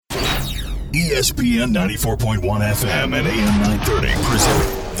ESPN 94.1 FM and AM 930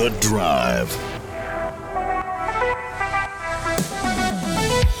 present The Drive.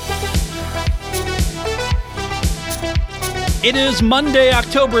 It is Monday,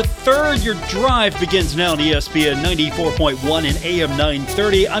 October 3rd. Your drive begins now on ESPN 94.1 and AM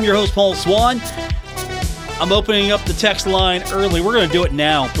 930. I'm your host, Paul Swan. I'm opening up the text line early. We're going to do it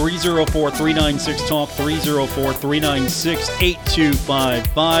now. 304-396-TALK,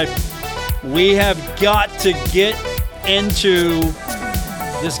 304-396-8255. We have got to get into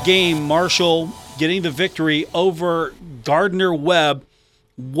this game. Marshall getting the victory over Gardner-Webb.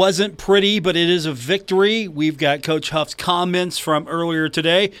 Wasn't pretty, but it is a victory. We've got Coach Huff's comments from earlier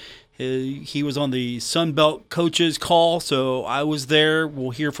today. He was on the Sunbelt coaches call, so I was there. We'll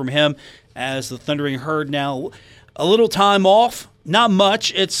hear from him as the Thundering Herd now a little time off. Not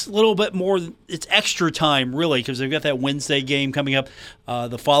much. It's a little bit more. It's extra time, really, because they've got that Wednesday game coming up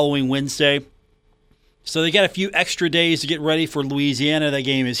the following Wednesday. So they got a few extra days to get ready for Louisiana. That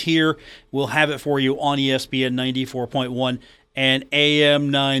game is here. We'll have it for you on ESPN 94.1 and AM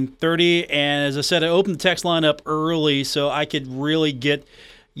 930. And as I said, I opened the text line up early so I could really get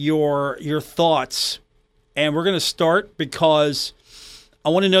your thoughts. And we're going to start because I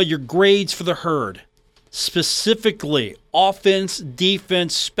want to know your grades for the Herd. Specifically, offense,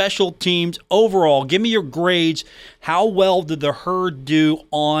 defense, special teams, overall. Give me your grades. How well did the Herd do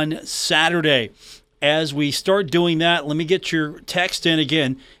on Saturday? As we start doing that, let me get your text in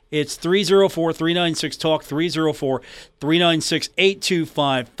again. It's 304-396-TALK,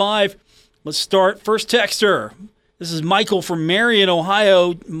 304-396-8255. Let's start. First texter. This is Michael from Marion,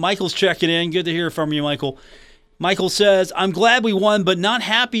 Ohio. Michael's checking in. Good to hear from you, Michael. Michael says, I'm glad we won, but not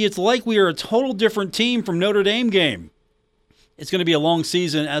happy. It's like we are a total different team from Notre Dame game. It's going to be a long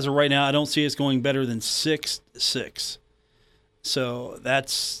season. As of right now, I don't see us going better than 6-6. So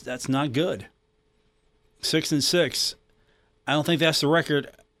that's not good. 6-6. I don't think that's the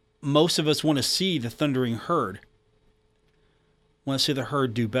record most of us want to see the Thundering Herd. Want to see the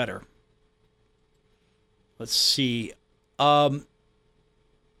Herd do better. Let's see. Texter.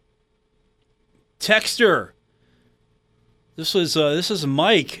 This is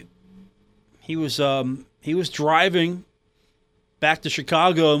Mike. He was driving back to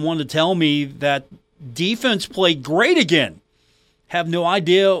Chicago and wanted to tell me that defense played great again. Have no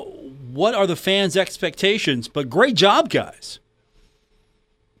idea what are the fans' expectations, but great job, guys.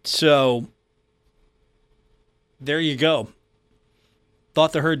 So, there you go.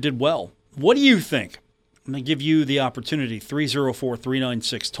 Thought the Herd did well. What do you think? I'm going to give you the opportunity.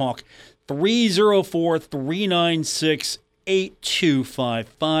 304-396-TALK.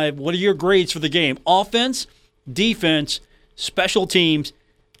 304-396-8255. What are your grades for the game? Offense, defense, special teams,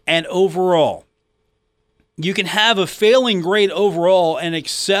 and overall. You can have a failing grade overall and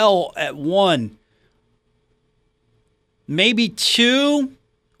excel at 1. Maybe 2,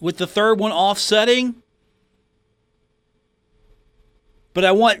 with the third one offsetting. But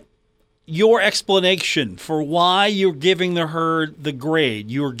I want your explanation for why you're giving the Herd the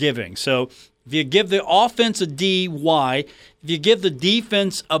grade you're giving. So if you give the offense a D, why? If you give the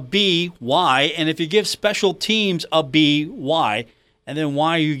defense a B, why? And if you give special teams a B, why? And then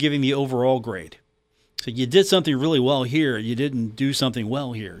why are you giving the overall grade? So you did something really well here. You didn't do something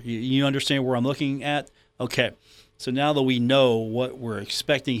well here. You understand where I'm looking at? Okay. So now that we know what we're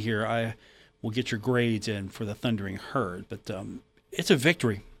expecting here, I will get your grades in for the Thundering Herd. But it's a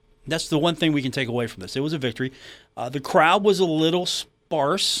victory. That's the one thing we can take away from this. It was a victory. The crowd was a little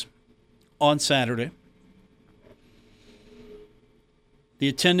sparse on Saturday. The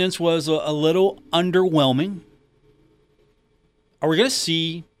attendance was a little underwhelming. Are we going to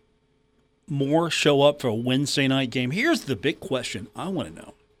see more show up for a Wednesday night game? Here's the big question I want to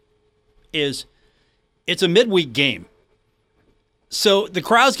know is, it's a midweek game. So the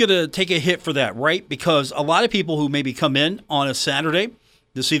crowd's going to take a hit for that, right? Because a lot of people who maybe come in on a Saturday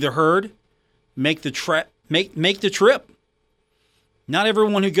to see the Herd make the trip. Not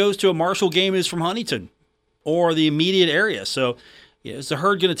everyone who goes to a Marshall game is from Huntington or the immediate area. So is the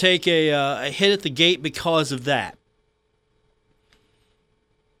Herd going to take a hit at the gate because of that?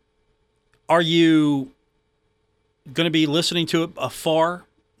 Are you going to be listening to it afar,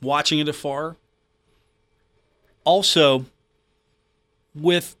 watching it afar? Also,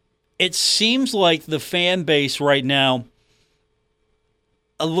 it seems like the fan base right now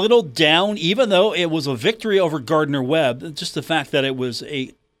a little down, even though it was a victory over Gardner-Webb. Just the fact that it was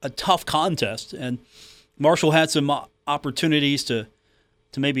a tough contest, and Marshall had some opportunities to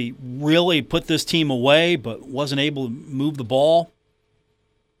maybe really put this team away, but wasn't able to move the ball.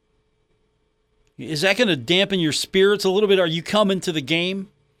 Is that going to dampen your spirits a little bit? Are you coming to the game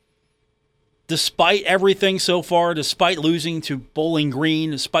despite everything so far, despite losing to Bowling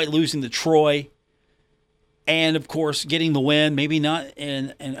Green, despite losing to Troy, and, of course, getting the win, maybe not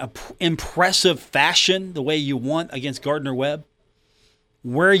in an impressive fashion the way you want against Gardner-Webb,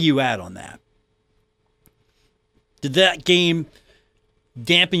 where are you at on that? Did that game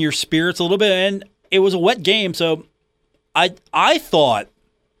dampen your spirits a little bit? And it was a wet game, so I thought,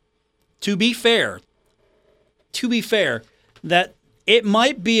 to be fair, that it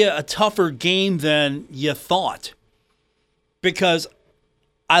might be a tougher game than you thought. Because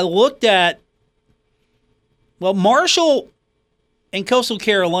I looked at, well, Marshall and Coastal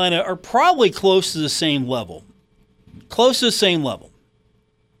Carolina are probably close to the same level. Coastal's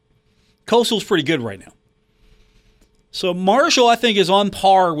pretty good right now. So Marshall, I think, is on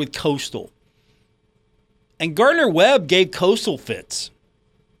par with Coastal. And Gardner-Webb gave Coastal fits.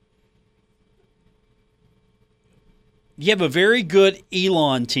 You have a very good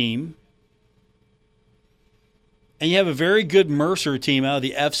Elon team. And you have a very good Mercer team out of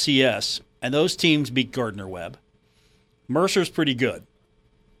the FCS. And those teams beat Gardner-Webb. Mercer's pretty good.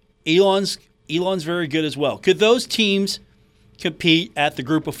 Elon's very good as well. Could those teams compete at the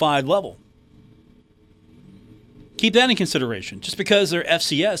Group of 5 level? Keep that in consideration. Just because they're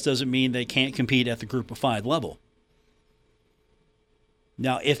FCS doesn't mean they can't compete at the Group of 5 level.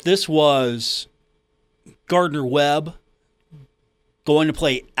 Now, if this was Gardner-Webb going to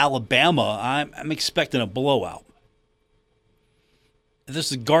play Alabama, I'm expecting a blowout. If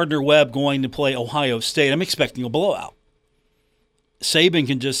this is Gardner-Webb going to play Ohio State, I'm expecting a blowout. Saban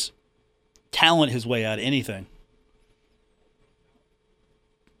can just talent his way out of anything.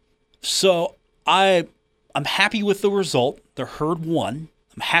 So I'm happy with the result. The Herd won.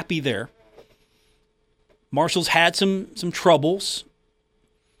 I'm happy there. Marshall's had some troubles.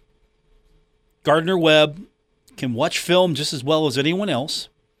 Gardner-Webb can watch film just as well as anyone else.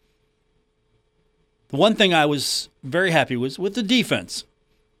 The one thing I was very happy with the defense.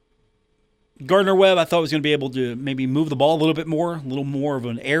 Gardner-Webb, I thought, was going to be able to maybe move the ball a little bit more, a little more of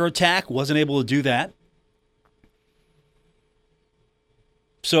an air attack. Wasn't able to do that.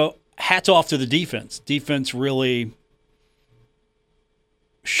 So hats off to the defense. Defense really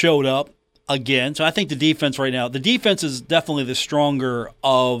showed up again. So I think the defense right now, the defense is definitely the stronger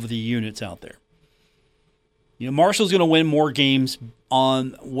of the units out there. You know, Marshall's going to win more games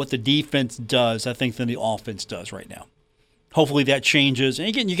on what the defense does, I think, than the offense does right now. Hopefully that changes. And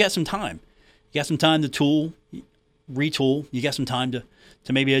again, you got some time. You got some time to retool. You got some time to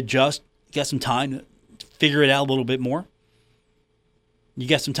maybe adjust. You got some time to figure it out a little bit more. You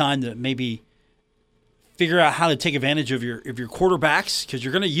got some time to maybe figure out how to take advantage of your quarterbacks, because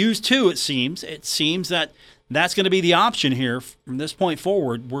you're going to use two, it seems. It seems that that's going to be the option here from this point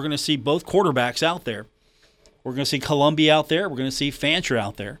forward. We're going to see both quarterbacks out there. We're going to see Columbia out there. We're going to see Fancher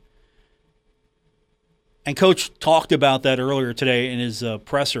out there. And Coach talked about that earlier today in his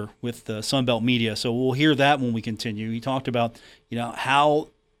presser with Sunbelt Media, so we'll hear that when we continue. He talked about, how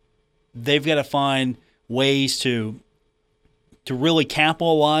they've got to find ways to really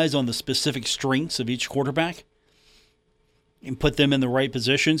capitalize on the specific strengths of each quarterback and put them in the right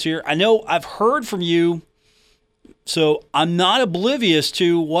positions here. I know I've heard from you, so I'm not oblivious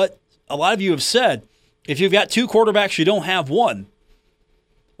to what a lot of you have said. If you've got two quarterbacks, you don't have one.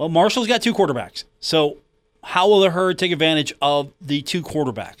 Well, Marshall's got two quarterbacks. So how will the Herd take advantage of the two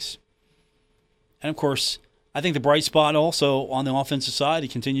quarterbacks? And, of course, I think the bright spot also on the offensive side, it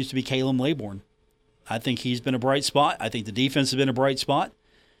continues to be Caleb Laybourne. I think he's been a bright spot. I think the defense has been a bright spot.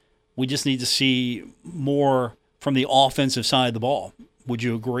 We just need to see more from the offensive side of the ball. Would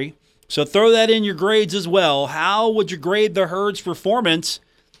you agree? So throw that in your grades as well. How would you grade the Herd's performance?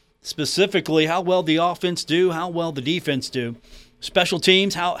 Specifically, how well the offense do, how well the defense do. Special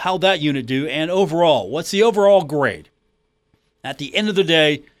teams, how that unit do. And overall, what's the overall grade? At the end of the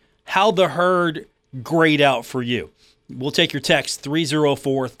day, how the Herd grade out for you. We'll take your text,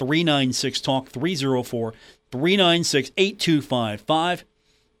 304-396-TALK, 304-396-8255.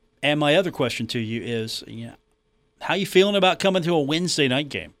 And my other question to you is, how you feeling about coming to a Wednesday night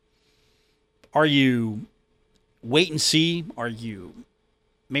game? Are you wait and see? Are you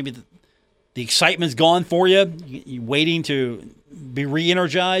maybe the excitement's gone for you? You waiting to be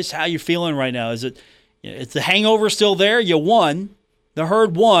re-energized? How you feeling right now? Is the hangover still there? You won. The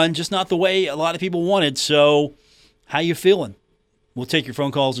Herd won, just not the way a lot of people wanted. So how you feeling? We'll take your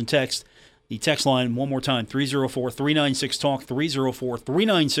phone calls and text. The text line one more time, 304-396-TALK,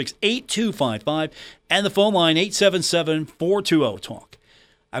 304-396-8255, and the phone line, 877-420-TALK.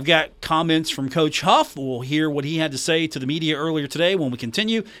 I've got comments from Coach Huff. We'll hear what he had to say to the media earlier today when we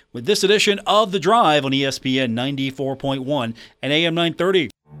continue with this edition of The Drive on ESPN 94.1 and AM 930.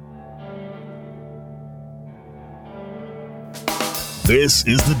 This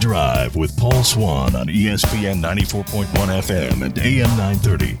is The Drive with Paul Swan on ESPN 94.1 FM and AM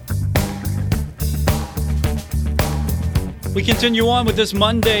 930. We continue on with this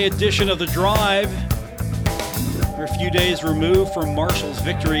Monday edition of The Drive. We're a few days removed from Marshall's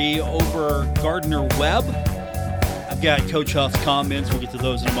victory over Gardner-Webb. I've got Coach Huff's comments. We'll get to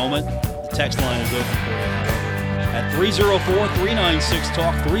those in a moment. The text line is open for you at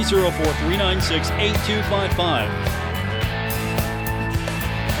 304-396-TALK, 304-396-8255.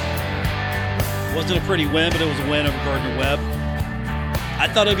 Wasn't a pretty win, but it was a win over Gardner-Webb. I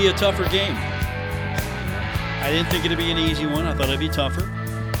thought it'd be a tougher game. I didn't think it'd be an easy one. I thought it'd be tougher.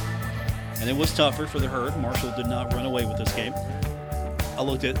 And it was tougher for the Herd. Marshall did not run away with this game. I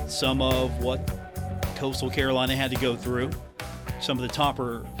looked at some of what Coastal Carolina had to go through. Some of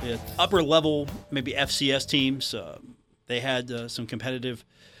the upper level, maybe FCS teams. They had some competitive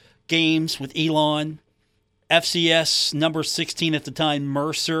games with Elon. FCS number 16 at the time,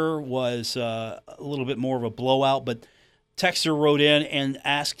 Mercer, was a little bit more of a blowout, but Texter wrote in and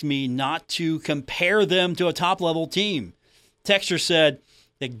asked me not to compare them to a top-level team. Texter said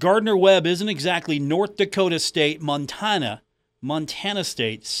that Gardner-Webb isn't exactly North Dakota State, Montana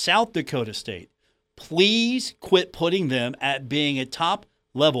State, South Dakota State. Please quit putting them at being a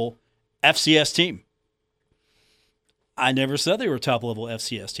top-level FCS team. I never said they were a top-level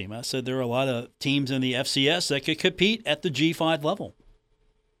FCS team. I said there are a lot of teams in the FCS that could compete at the G5 level.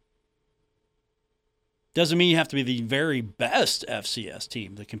 Doesn't mean you have to be the very best FCS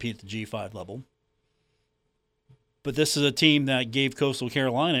team to compete at the G5 level. But this is a team that gave Coastal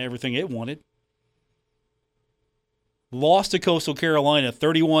Carolina everything it wanted. Lost to Coastal Carolina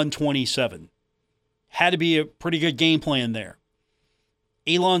 31-27. Had to be a pretty good game plan there.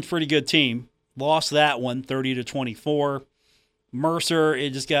 Elon's a pretty good team. Lost that one 30-24. Mercer,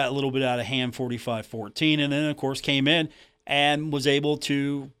 it just got a little bit out of hand, 45-14. And then, of course, came in and was able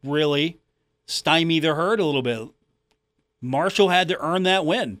to really stymie the Herd a little bit. Marshall had to earn that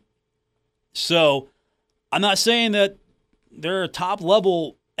win. So I'm not saying that they're a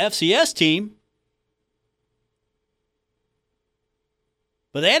top-level FCS team,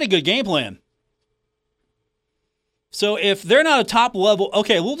 but they had a good game plan. So if they're not a top-level,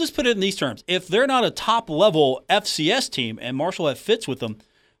 okay, we'll just put it in these terms. If they're not a top-level FCS team and Marshall fits with them,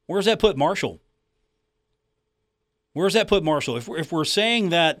 where does that put Marshall? Where does that put Marshall? If we're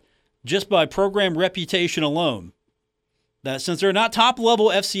saying that just by program reputation alone, that since they're not top-level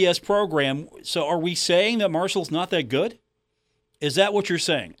FCS program, so are we saying that Marshall's not that good? Is that what you're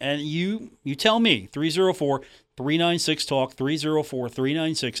saying? And you tell me, 304-396-TALK,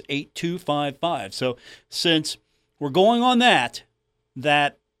 304-396-8255. So since we're going on that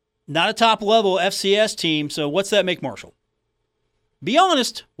not a top-level FCS team, so what's that make Marshall? Be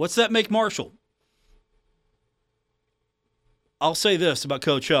honest, what's that make Marshall? I'll say this about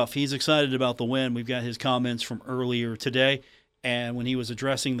Coach Huff. He's excited about the win. We've got his comments from earlier today, and when he was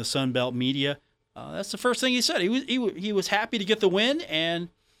addressing the Sun Belt media, that's the first thing he said. He was happy to get the win, and it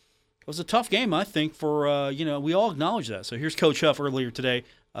was a tough game, I think, for, we all acknowledge that. So here's Coach Huff earlier today.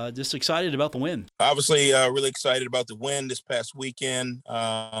 Just excited about the win. Obviously, really excited about the win this past weekend.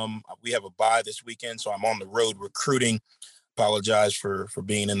 We have a bye this weekend, so I'm on the road recruiting. Apologize for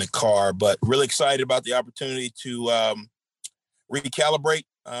being in the car, but really excited about the opportunity to recalibrate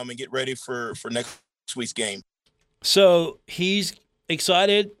and get ready for next week's game. So he's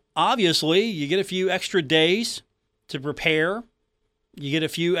excited. Obviously, you get a few extra days to prepare. You get a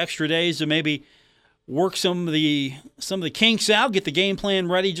few extra days to maybe work some of the kinks out, get the game plan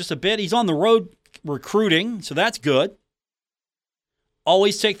ready just a bit. He's on the road recruiting, so that's good.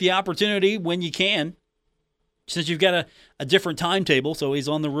 Always take the opportunity when you can, since you've got a different timetable. So he's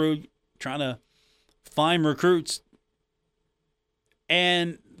on the road trying to find recruits.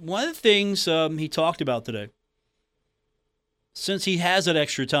 And one of the things he talked about today, since he has that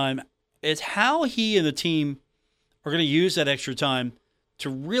extra time, is how he and the team are going to use that extra time to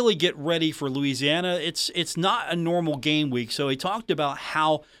really get ready for Louisiana. It's not a normal game week, so he talked about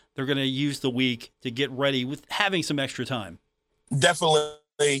how they're going to use the week to get ready with having some extra time.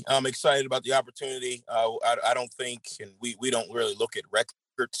 Definitely, I'm excited about the opportunity. I don't think, and we don't really look at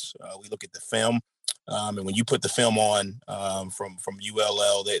records. We look at the film, and when you put the film on from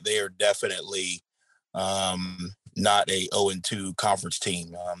ULL, they are definitely not a 0-2 conference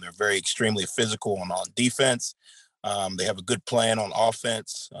team. They're very extremely physical on defense. They have a good plan on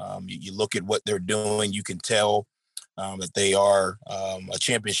offense. You look at what they're doing, you can tell that they are a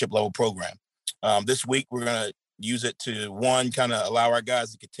championship level program. This week, we're going to use it to, one, kind of allow our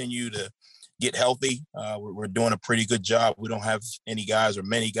guys to continue to get healthy. We're doing a pretty good job. We don't have any guys or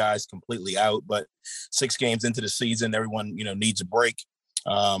many guys completely out, but 6 games into the season, everyone, needs a break.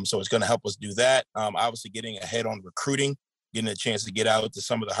 So it's going to help us do that. Obviously getting ahead on recruiting, getting a chance to get out to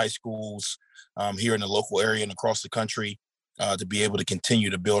some of the high schools here in the local area and across the country to be able to continue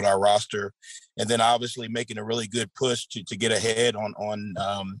to build our roster. And then obviously making a really good push to get ahead on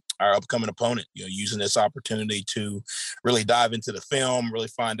our upcoming opponent, using this opportunity to really dive into the film, really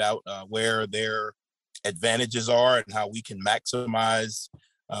find out where their advantages are and how we can maximize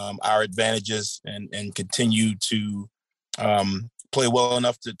our advantages and continue to play well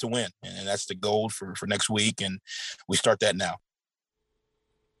enough to win. And that's the goal for next week. And we start that now.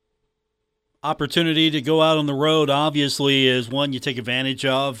 Opportunity to go out on the road, obviously, is one you take advantage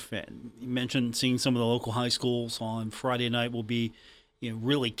of. And you mentioned seeing some of the local high schools on Friday night will be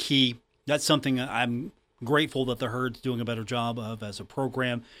really key. That's something I'm grateful that the Herd's doing a better job of as a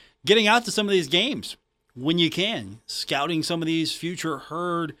program. Getting out to some of these games when you can. Scouting some of these future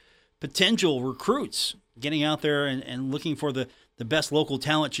Herd potential recruits. Getting out there and looking for the best local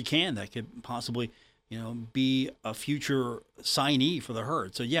talent you can that could possibly be a future signee for the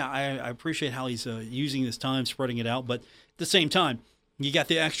Herd. So, yeah, I appreciate how he's using this time, spreading it out. But at the same time, you got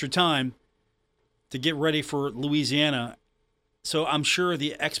the extra time to get ready for Louisiana. So I'm sure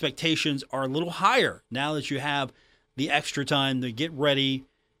the expectations are a little higher now that you have the extra time to get ready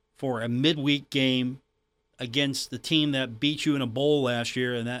for a midweek game against the team that beat you in a bowl last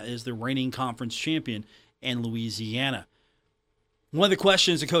year, and that is the reigning conference champion in Louisiana. One of the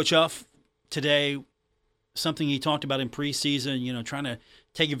questions to Coach Huff today, something he talked about in preseason, trying to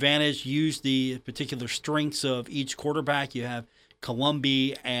take advantage, use the particular strengths of each quarterback. You have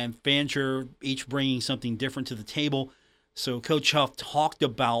Colombi and Fancher each bringing something different to the table. So Coach Huff talked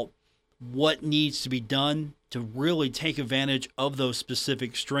about what needs to be done to really take advantage of those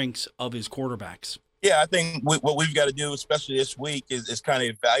specific strengths of his quarterbacks. Yeah, I think what we've got to do, especially this week, is kind of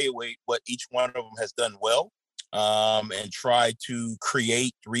evaluate what each one of them has done well and try to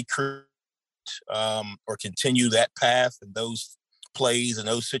recruit, or continue that path and those plays and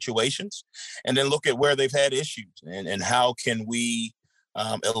those situations, and then look at where they've had issues and how can we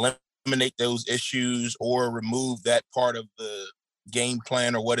eliminate those issues or remove that part of the game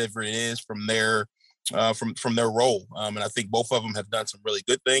plan or whatever it is from their role. And I think both of them have done some really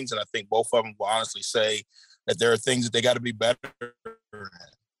good things, and I think both of them will honestly say that there are things that they got to be better at.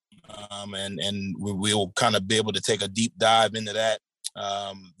 And we'll kind of be able to take a deep dive into that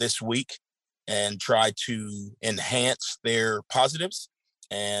this week and try to enhance their positives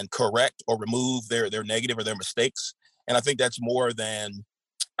and correct or remove their negative or their mistakes. And I think that's more than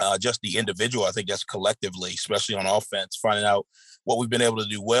just the individual. I think that's collectively, especially on offense, finding out what we've been able to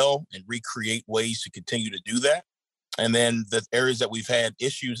do well and recreate ways to continue to do that. And then the areas that we've had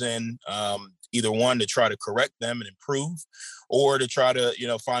issues in, either one, to try to correct them and improve, or to try to,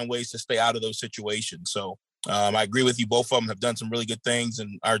 find ways to stay out of those situations. So I agree with you. Both of them have done some really good things,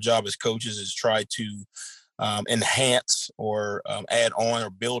 and our job as coaches is try to enhance or add on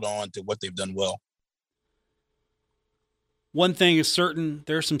or build on to what they've done well. One thing is certain,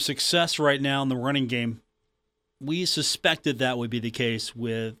 there's some success right now in the running game. We suspected that would be the case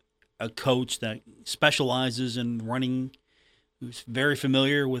with a coach that specializes in running, who's very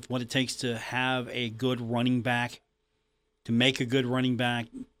familiar with what it takes to have a good running back, to make a good running back.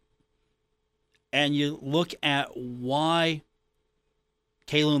 And you look at why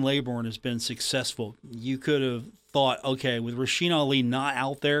Kalen Laborn has been successful. You could have thought, okay, with Rasheen Ali not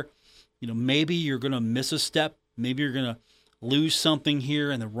out there, maybe you're going to miss a step. Maybe you're going to lose something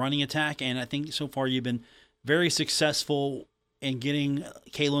here in the running attack. And I think so far you've been very successful in getting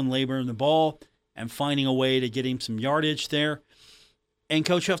Kalen Laborn the ball and finding a way to get him some yardage there. And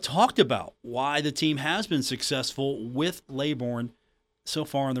Coach Huff talked about why the team has been successful with Laborn so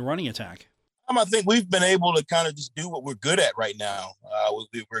far in the running attack. I think we've been able to kind of just do what we're good at right now.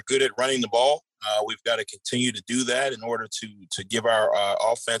 We're good at running the ball. We've got to continue to do that in order to give our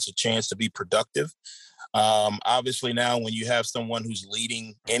offense a chance to be productive. Obviously now when you have someone who's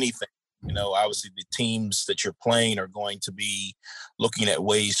leading anything, obviously the teams that you're playing are going to be looking at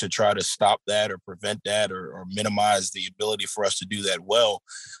ways to try to stop that or prevent that or minimize the ability for us to do that well.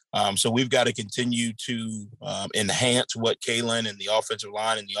 So we've got to continue to enhance what Kalen and the offensive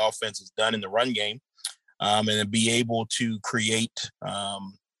line and the offense has done in the run game, and then be able to create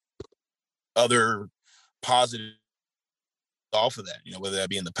other positive off of that, whether that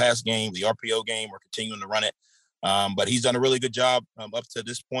be in the pass game, the RPO game, or continuing to run it. But he's done a really good job up to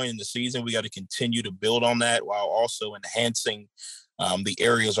this point in the season. We got to continue to build on that while also enhancing the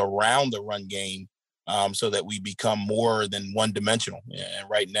areas around the run game so that we become more than one-dimensional. And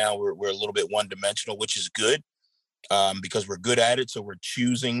right now we're a little bit one-dimensional, which is good because we're good at it. So we're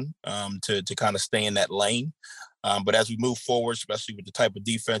choosing to kind of stay in that lane. But as we move forward, especially with the type of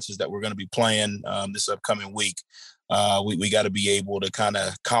defenses that we're going to be playing this upcoming week, we got to be able to kind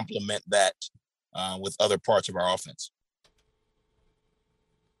of complement that with other parts of our offense.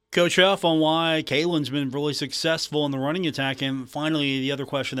 Coach Huff, on why Kalen's been really successful in the running attack. And finally, the other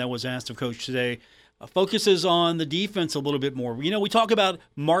question that was asked of Coach today focuses on the defense a little bit more. You know, we talk about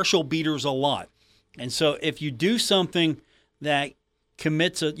Marshall beaters a lot. And so if you do something that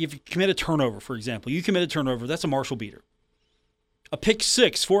if you commit a turnover, for example, that's a Marshall beater. A pick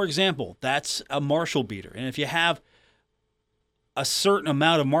six, for example, that's a Marshall beater. And if you have a certain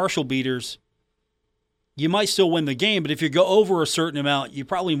amount of Marshall beaters, you might still win the game, but if you go over a certain amount, you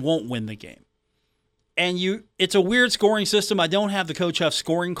probably won't win the game. And it's a weird scoring system. I don't have the Coach Huff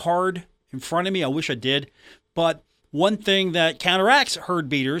scoring card in front of me. I wish I did. But one thing that counteracts herd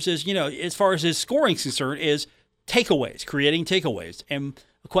beaters is, as far as his scoring is concerned, is takeaways, creating takeaways. And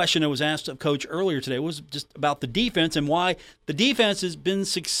a question that was asked of Coach earlier today was just about the defense and why the defense has been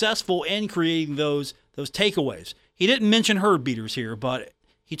successful in creating those takeaways. He didn't mention herd beaters here, but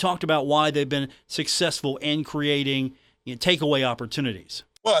he talked about why they've been successful in creating takeaway opportunities.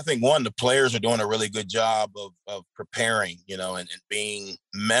 Well, I think, one, the players are doing a really good job of preparing, and being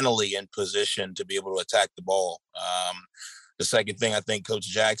mentally in position to be able to attack the ball. The second thing, I think Coach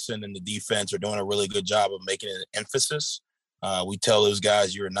Jackson and the defense are doing a really good job of making an emphasis. We tell those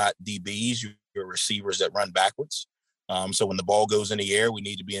guys, you're not DBs, you're receivers that run backwards. So when the ball goes in the air, we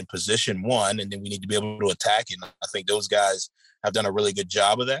need to be in position, one, and then we need to be able to attack it. And I think those guys have done a really good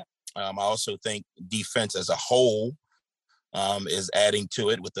job of that. I also think defense as a whole is adding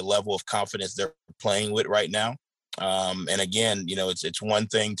to it with the level of confidence they're playing with right now. And again, it's one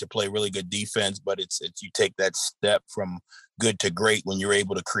thing to play really good defense, but it's you take that step from good to great when you're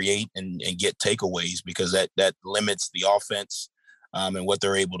able to create and get takeaways, because that limits the offense and what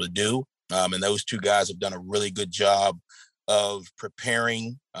they're able to do. And those two guys have done a really good job of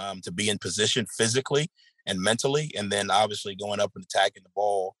preparing to be in position physically and mentally, and then obviously going up and attacking the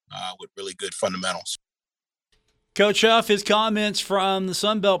ball with really good fundamentals. Coach Huff, his comments from the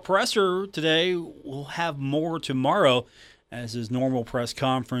Sun Belt presser today. We'll have more tomorrow, as his normal press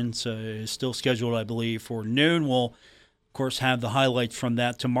conference is still scheduled, I believe, for noon. We'll, of course, have the highlights from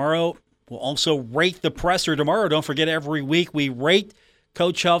that tomorrow. We'll also rate the presser tomorrow. Don't forget, every week we rate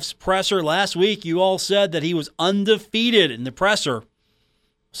Coach Huff's presser. Last week, you all said that he was undefeated in the presser.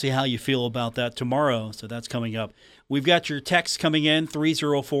 See how you feel about that tomorrow. So that's coming up. We've got your texts coming in,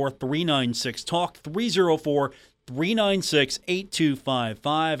 304-396-TALK,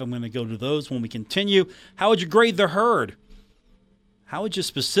 304-396-8255. I'm going to go to those when we continue. How would you grade the herd? How would you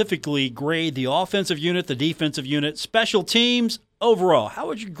specifically grade the offensive unit, the defensive unit, special teams, overall? How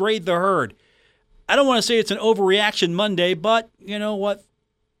would you grade the herd? I don't want to say it's an overreaction Monday, but you know what?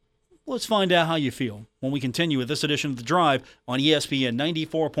 Let's find out how you feel when we continue with this edition of The Drive on ESPN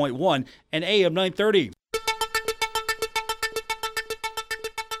 94.1 and AM 930.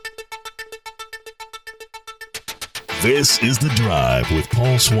 This is The Drive with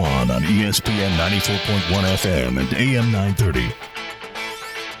Paul Swann on ESPN 94.1 FM and AM 930.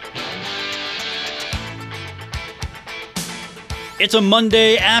 It's a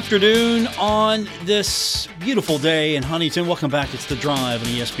Monday afternoon on this beautiful day in Huntington. Welcome back. It's The Drive on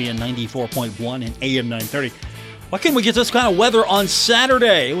ESPN 94.1 and AM 930. Why couldn't we get this kind of weather on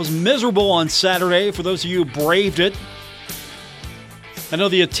Saturday? It was miserable on Saturday for those of you who braved it. I know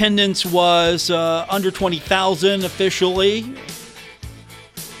the attendance was under 20,000 officially.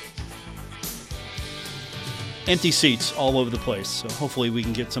 Empty seats all over the place. So hopefully we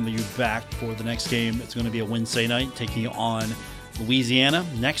can get some of you back for the next game. It's going to be a Wednesday night, taking on Louisiana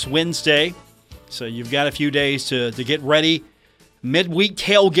next Wednesday. So you've got a few days to get ready. Midweek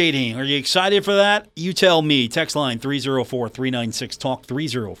tailgating. Are you excited for that? You tell me. Text line 304-396-TALK,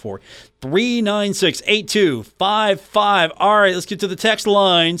 304-396-8255. All right, let's get to the text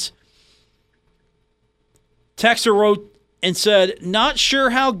lines. Texter wrote and said, not sure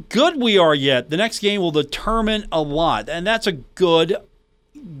how good we are yet. The next game will determine a lot. And that's a good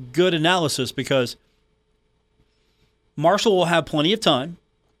analysis, because Marshall will have plenty of time.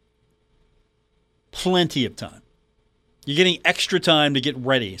 Plenty of time. You're getting extra time to get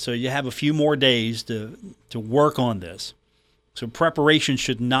ready, so you have a few more days to work on this. So preparation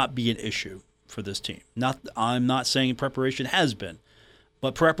should not be an issue for this team. I'm not saying preparation has been,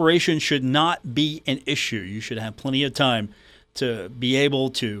 but preparation should not be an issue. You should have plenty of time to be able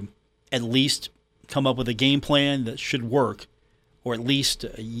to at least come up with a game plan that should work or at least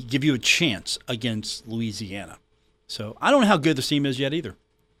give you a chance against Louisiana. So I don't know how good this team is yet either.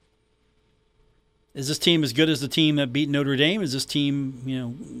 Is this team as good as the team that beat Notre Dame? Is this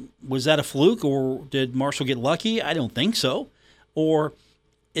team, was that a fluke, or did Marshall get lucky? I don't think so. Or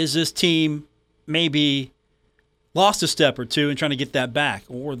is this team maybe lost a step or two and trying to get that back?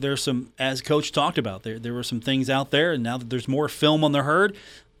 Or there's some, as Coach talked about, there were some things out there, and now that there's more film on the herd,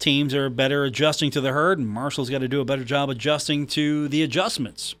 teams are better adjusting to the herd, and Marshall's got to do a better job adjusting to the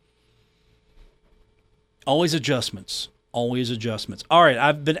adjustments. Always adjustments. Always adjustments. All right,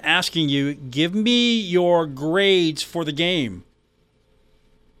 I've been asking you, give me your grades for the game.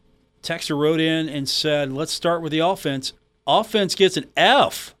 Texter wrote in and said, let's start with the offense. Offense gets an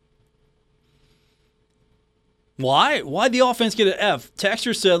F. Why? Why the offense get an F?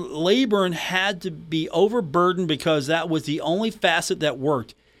 Texter said Leyburn had to be overburdened because that was the only facet that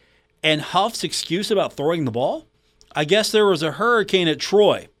worked. And Huff's excuse about throwing the ball? I guess there was a hurricane at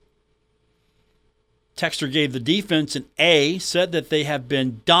Troy. Texter gave the defense an A, said that they have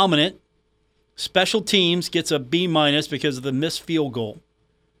been dominant. Special teams gets a B- because of the missed field goal,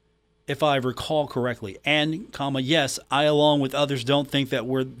 if I recall correctly. And, yes, I, along with others, don't think that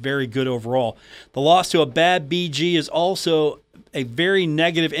we're very good overall. The loss to a bad BG is also a very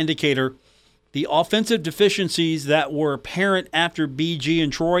negative indicator. The offensive deficiencies that were apparent after BG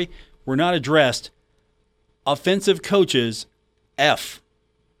and Troy were not addressed. Offensive coaches, F.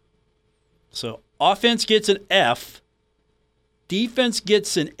 So, offense gets an F. Defense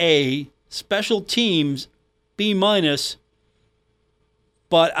gets an A. Special teams, B-.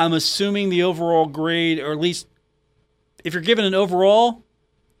 But I'm assuming the overall grade, or at least if you're given an overall,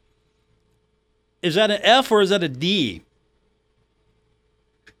 is that an F or is that a D?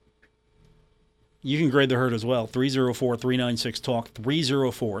 You can grade the herd as well. 304-396-TALK,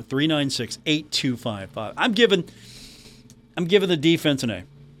 304-396-8255. I'm giving the defense an A.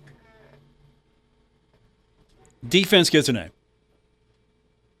 Defense gets an A.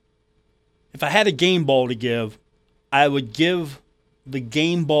 If I had a game ball to give, I would give the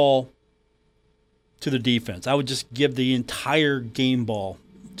game ball to the defense. I would just give the entire game ball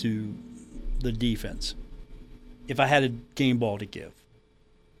to the defense if I had a game ball to give.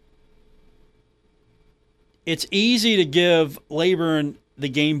 It's easy to give Leyburn the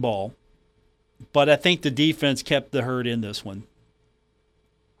game ball, but I think the defense kept the herd in this one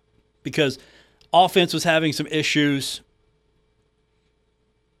because offense was having some issues.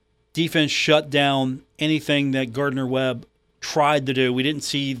 Defense shut down anything that Gardner Webb tried to do. We didn't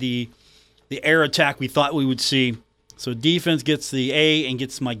see the air attack we thought we would see. So defense gets the A and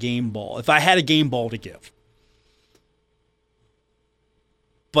gets my game ball, if I had a game ball to give.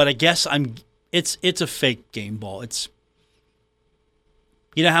 But I guess it's a fake game ball. It's,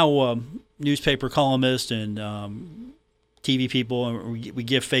 you know how newspaper columnists and TV people, we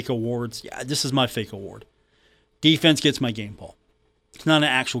give fake awards? Yeah, this is my fake award. Defense gets my game ball. It's not an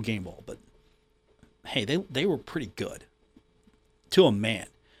actual game ball, but hey, they were pretty good. To a man.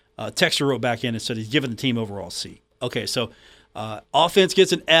 Texter wrote back in and said he's giving the team overall C. Okay, so offense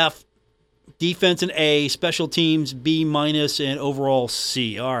gets an F, defense an A, special teams B-, and overall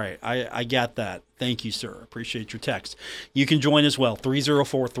C. All right, I got that. Thank you, sir. Appreciate your text. You can join as well.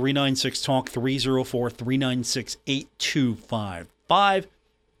 304-396-TALK, 304-396-8255.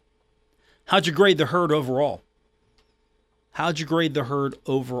 How'd you grade the herd overall?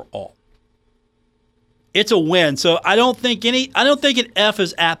 It's a win. So I don't think an F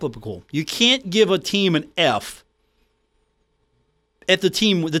is applicable. You can't give a team an F if the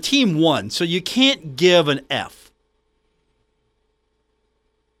team won. So you can't give an F.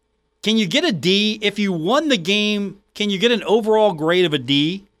 Can you get a D if you won the game? Can you get an overall grade of a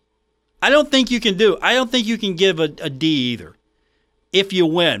D? I don't think you can do. I don't think you can give a D either if you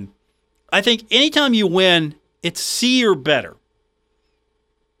win. I think anytime you win, it's C or better.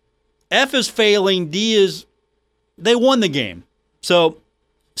 F is failing. D is, they won the game. So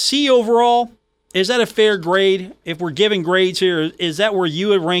C overall, is that a fair grade? If we're giving grades here, is that where you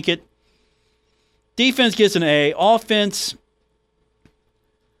would rank it? Defense gets an A. Offense,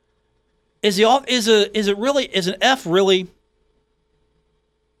 is an F really?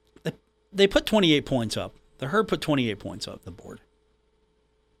 They put 28 points up. The herd put 28 points up the board.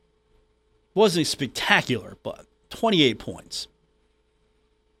 Wasn't spectacular, but 28 points.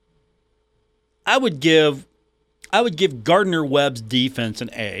 I would give Gardner Webb's defense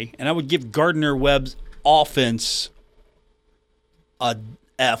an A, and I would give Gardner Webb's offense a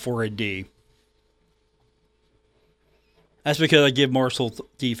F or a D. That's because I give Marshall's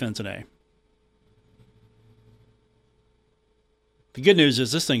defense an A. The good news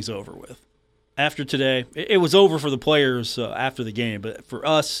is this thing's over with. after today, it was over for the players after the game, but for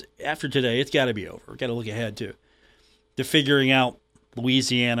us, after today, it's got to be over. We've got to look ahead to figuring out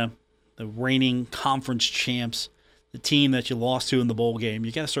Louisiana, the reigning conference champs, the team that you lost to in the bowl game.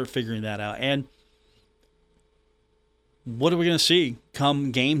 You got to start figuring that out. And what are we going to see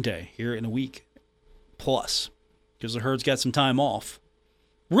come game day here in a week plus? Because the Herd's got some time off.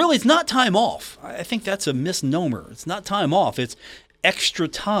 Really, it's not time off. I think that's a misnomer. It's not time off. It's extra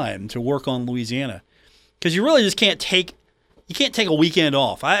time to work on Louisiana. Because you really just can't take a weekend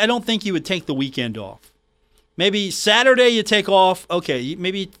off. I don't think you would take the weekend off. Maybe Saturday you take off. Okay,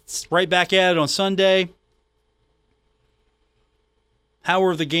 maybe it's right back at it on Sunday.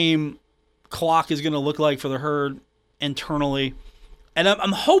 However the game clock is going to look like for the Herd internally. And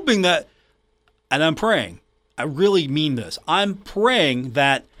I'm hoping that, and I'm praying, I really mean this, I'm praying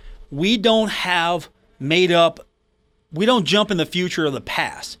that we don't jump in the future of the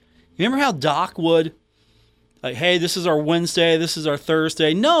past. You remember how Doc would, like, hey, this is our Wednesday, this is our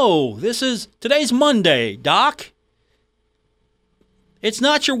Thursday. No, today's Monday, Doc. It's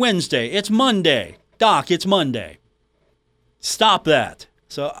not your Wednesday, it's Monday. Doc, it's Monday. Stop that.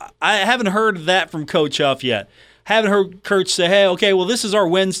 So I haven't heard that from Coach Huff yet. Haven't heard Coach say, hey, okay, well, this is our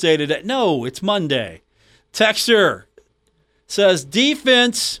Wednesday today. No, it's Monday. Texter says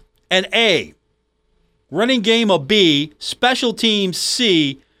defense an A, running game a B, special teams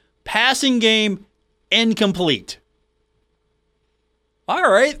C, passing game incomplete.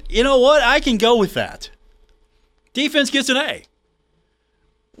 All right, you know what? I can go with that. Defense gets an A.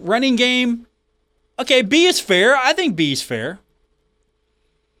 Running game, okay, B is fair. I think B is fair.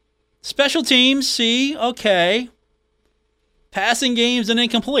 Special teams, C, okay. Passing game's an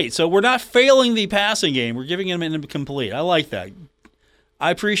incomplete. So we're not failing the passing game. We're giving him an incomplete. I like that.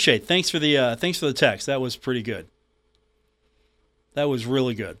 I appreciate it. Thanks for the text. That was pretty good. That was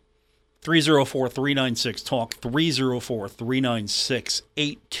really good. 304-396-TALK,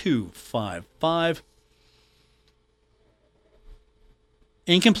 304-396-8255.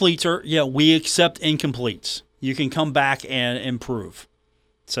 Incompletes are, yeah, we accept incompletes. You can come back and improve.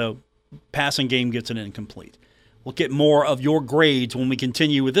 So passing game gets an incomplete. We'll get more of your grades when we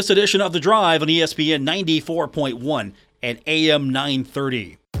continue with this edition of The Drive on ESPN 94.1 and AM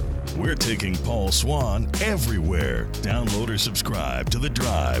 930. We're taking Paul Swann everywhere. Download or subscribe to The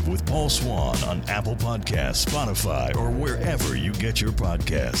Drive with Paul Swann on Apple Podcasts, Spotify, or wherever you get your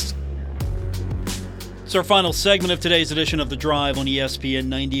podcasts. It's our final segment of today's edition of The Drive on ESPN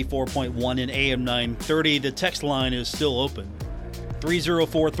 94.1 and AM 930. The text line is still open.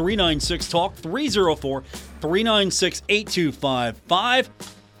 304-396-TALK, 304-396-8255.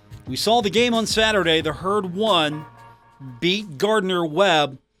 We saw the game on Saturday. The Herd won, beat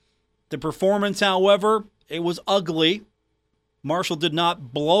Gardner-Webb. The performance, however, it was ugly. Marshall did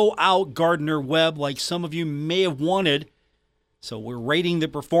not blow out Gardner-Webb like some of you may have wanted. So we're rating the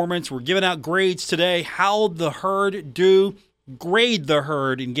performance. We're giving out grades today. How'd the Herd do? Grade the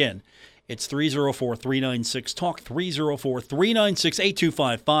Herd. Again, it's 304-396-TALK,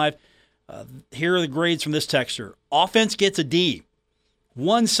 304-396-8255. Here are the grades from this texter. Offense gets a D.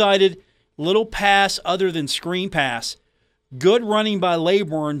 One-sided, little pass other than screen pass. Good running by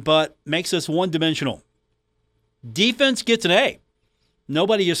Laybourne, but makes us one-dimensional. Defense gets an A.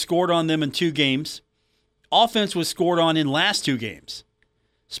 Nobody has scored on them in 2 games. Offense was scored on in last 2 games.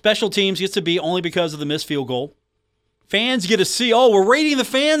 Special teams gets a B only because of the missed field goal. Fans get a C. Oh, we're rating the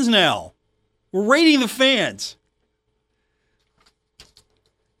fans now. We're rating the fans.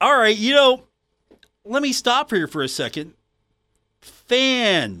 All right, let me stop here for a second.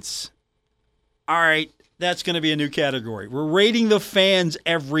 Fans. All right, that's going to be a new category. We're rating the fans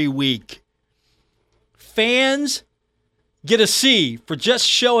every week. Fans get a C for just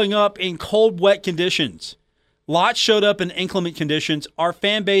showing up in cold, wet conditions. Lots showed up in inclement conditions. Our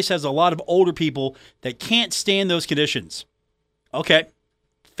fan base has a lot of older people that can't stand those conditions. Okay.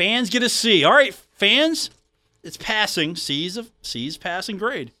 Fans get a C. All right, fans, it's passing. C's passing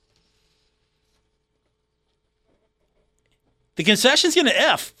grade. The concession's going to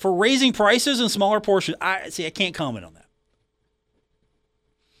F for raising prices in smaller portions. I can't comment on that.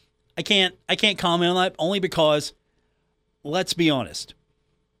 I can't comment on that only because, let's be honest,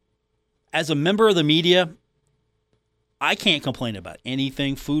 as a member of the media, I can't complain about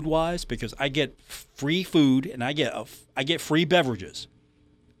anything food-wise because I get free food and I get free beverages.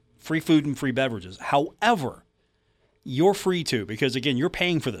 Free food and free beverages. However, you're free to because, again, you're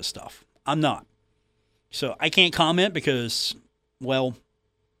paying for this stuff. I'm not. So I can't comment because, well,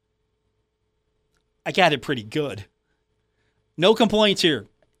 I got it pretty good. No complaints here.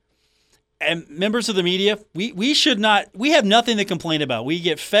 And members of the media, we should not, we have nothing to complain about. We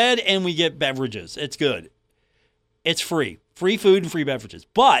get fed and we get beverages. It's good. It's free. Free food and free beverages.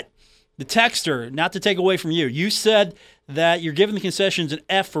 But the texter, not to take away from you, you said that you're giving the concessions an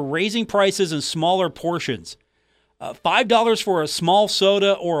F for raising prices and smaller portions. $5 for a small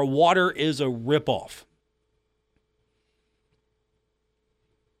soda or a water is a ripoff.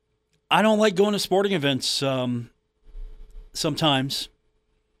 I don't like going to sporting events sometimes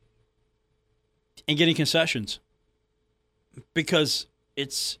and getting concessions because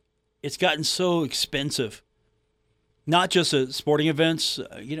it's gotten so expensive. Not just at sporting events,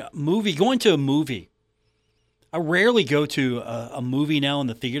 going to a movie. I rarely go to a movie now in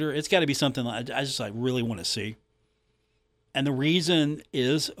the theater. It's got to be something that I really want to see. And the reason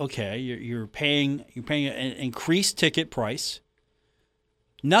is, okay, you're paying an increased ticket price.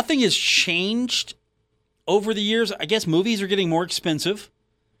 Nothing has changed over the years. I guess movies are getting more expensive.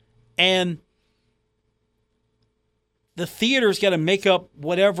 And the theater's got to make up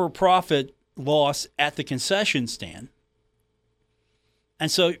whatever profit loss at the concession stand. And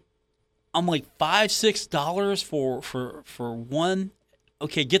so I'm like $5-6 for one.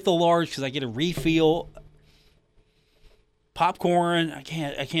 Okay, get the large because I get a refill. Popcorn, I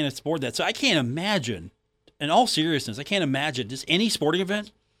can't afford that. So I can't imagine, in all seriousness, I can't imagine just any sporting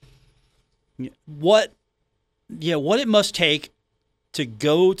event what it must take to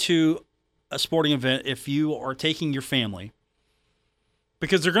go to a sporting event if you are taking your family,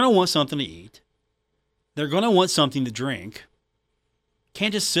 because they're going to want something to eat. They're going to want something to drink.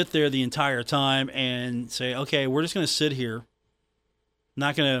 Can't just sit there the entire time and say, okay, we're just going to sit here.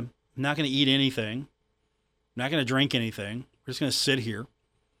 Not going to eat anything. Not going to drink anything. We're just going to sit here.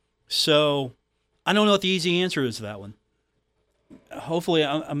 So I don't know what the easy answer is to that one. Hopefully,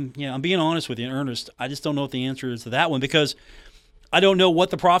 I'm being honest with you in earnest. I just don't know what the answer is to that one because I don't know what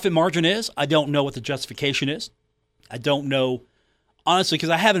the profit margin is. I don't know what the justification is. I don't know, honestly, because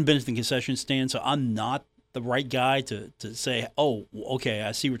I haven't been to the concession stand, so I'm not the right guy to say, oh, okay,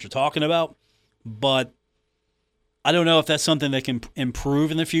 I see what you're talking about. But I don't know if that's something that can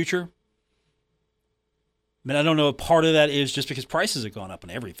improve in the future. But I don't know if part of that is just because prices have gone up on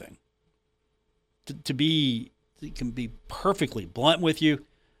everything. To be perfectly blunt with you,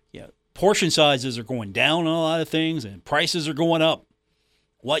 portion sizes are going down on a lot of things and prices are going up.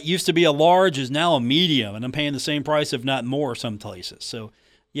 What used to be a large is now a medium, and I'm paying the same price, if not more, some places. So,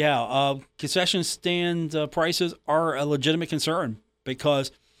 concession stand prices are a legitimate concern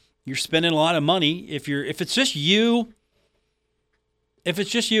because you're spending a lot of money. If it's just you,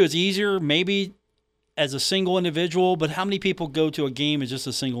 it's easier maybe as a single individual, but how many people go to a game as just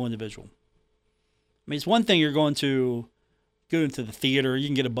a single individual? I mean, it's one thing you're going to the theater. You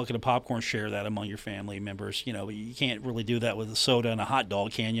can get a bucket of popcorn, share that among your family members. You can't really do that with a soda and a hot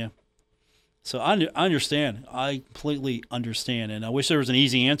dog, can you? So I understand. I completely understand, and I wish there was an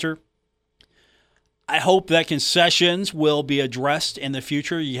easy answer. I hope that concessions will be addressed in the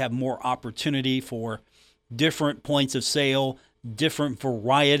future. You have more opportunity for different points of sale, different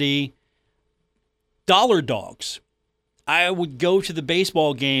variety. Dollar dogs. I would go to the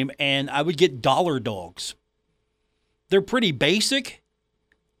baseball game and I would get dollar dogs. They're pretty basic.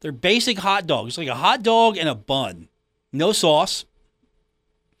 They're basic hot dogs, like a hot dog and a bun. No sauce.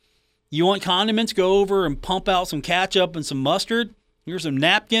 You want condiments? Go over and pump out some ketchup and some mustard. Here's some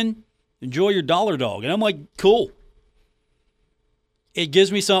napkin. Enjoy your dollar dog. And I'm like, cool. It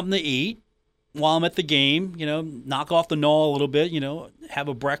gives me something to eat while I'm at the game. Knock off the gnaw a little bit. Have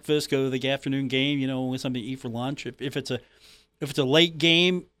a breakfast. Go to the afternoon game. With something to eat for lunch. If it's a late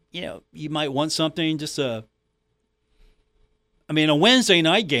game, you might want something just a Wednesday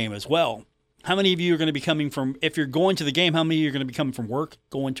night game as well. How many of you are going to be coming from, if you're going to the game, how many of you are going to be coming from work,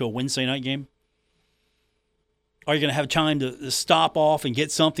 going to a Wednesday night game? Are you going to have time to stop off and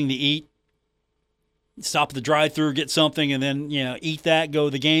get something to eat? Stop at the drive-thru, get something, and then, eat that, go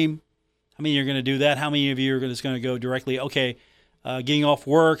to the game? How many of you are going to do that? How many of you are just going to go directly, okay, getting off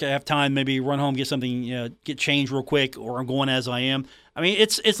work, I have time, maybe run home, get something, get changed real quick, or I'm going as I am?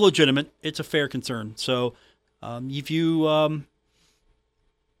 It's legitimate. It's a fair concern. So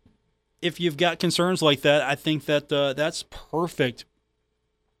if you've got concerns like that, I think that that's perfect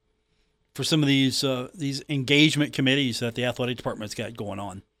for some of these engagement committees that the athletic department's got going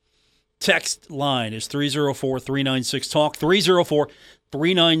on. Text line is 304-396-TALK,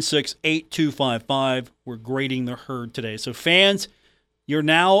 304-396-8255. We're grading the herd today. So fans, you're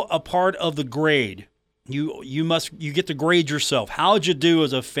now a part of the grade. You get to grade yourself. How'd you do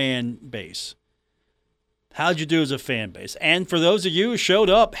as a fan base? How'd you do as a fan base? And for those of you who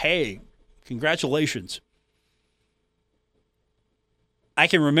showed up, hey, congratulations. I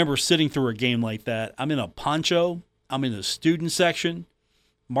can remember sitting through a game like that. I'm in a poncho. I'm in the student section.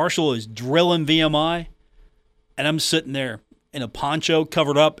 Marshall is drilling VMI, and I'm sitting there in a poncho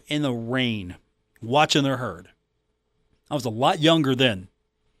covered up in the rain watching their herd. I was a lot younger then.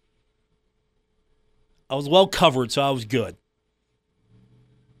 I was well covered, so I was good.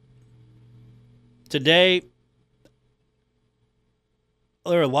 Today,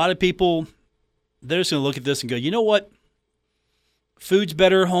 there are a lot of people, they're just going to look at this and go, you know what? Food's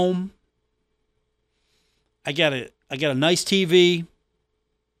better at home. I got a nice TV.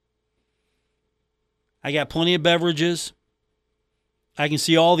 I got plenty of beverages. I can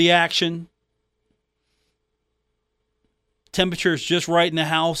see all the action. Temperature is just right in the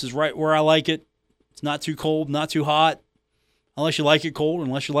house, is right where I like it. It's not too cold, not too hot. Unless you like it cold,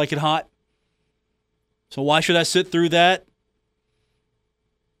 unless you like it hot. So why should I sit through that?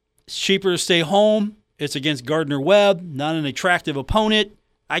 It's cheaper to stay home. It's against Gardner-Webb, not an attractive opponent.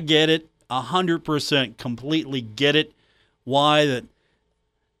 I get it. 100% completely get it. Why that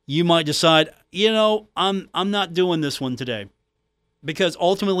you might decide, you know, I'm not doing this one today. Because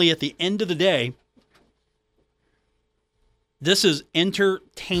ultimately at the end of the day, this is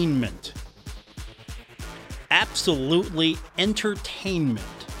entertainment. Absolutely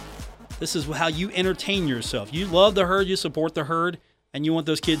entertainment. This is how you entertain yourself. You love the herd, you support the herd, and you want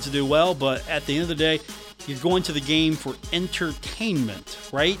those kids to do well, but at the end of the day, you're going to the game for entertainment,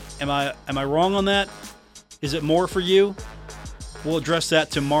 right? Am I wrong on that? Is it more for you? We'll address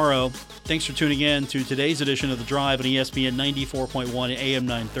that tomorrow. Thanks for tuning in to today's edition of The Drive on ESPN 94.1 and AM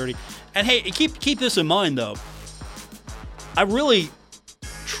 930. And hey, keep this in mind, though. I really,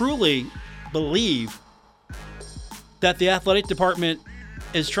 truly believe that the athletic department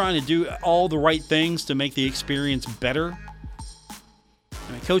is trying to do all the right things to make the experience better.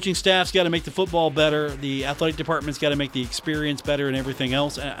 I mean, coaching staff's got to make the football better. The athletic department's got to make the experience better and everything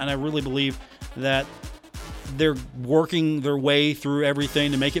else. And I really believe that they're working their way through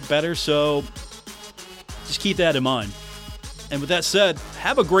everything to make it better. So just keep that in mind. And with that said,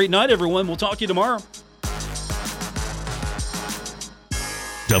 have a great night, everyone. We'll talk to you tomorrow.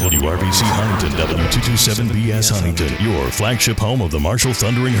 WRBC Huntington, W227BS Huntington, your flagship home of the Marshall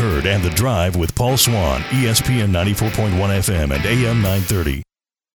Thundering Herd and The Drive with Paul Swann, ESPN 94.1 FM and AM 930.